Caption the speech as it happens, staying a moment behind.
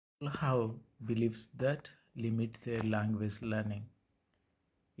People have beliefs that limit their language learning.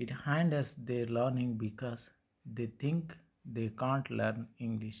 It hinders their learning because they think they can't learn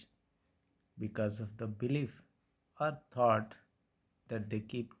English because of the belief or thought that they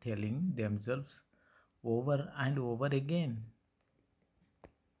keep telling themselves over and over again.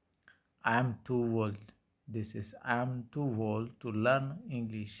 I am too old. This is I am too old to learn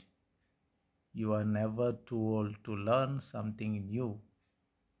English. You are never too old to learn something new.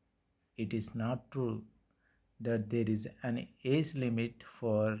 It is not true that there is an age limit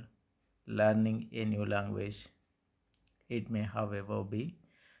for learning a new language. It may, however, be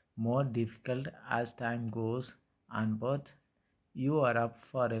more difficult as time goes on, but you are up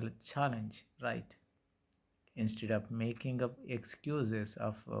for a challenge, right? Instead of making up excuses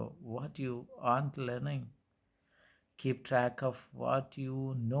of what you aren't learning, keep track of what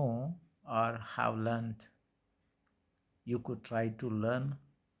you know or have learned. You could try to learn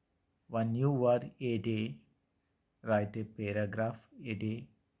one new word a day, write a paragraph a day,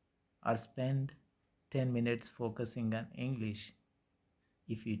 or spend 10 minutes focusing on English.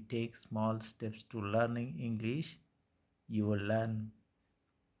 If you take small steps to learning English, you will learn.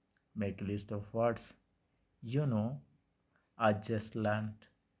 Make a list of words you know or just learned.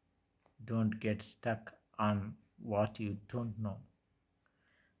 Don't get stuck on what you don't know.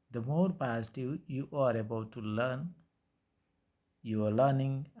 The more positive you are about to learn your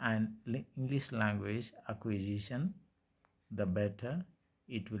learning and English language acquisition, the better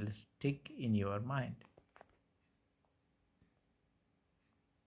it will stick in your mind.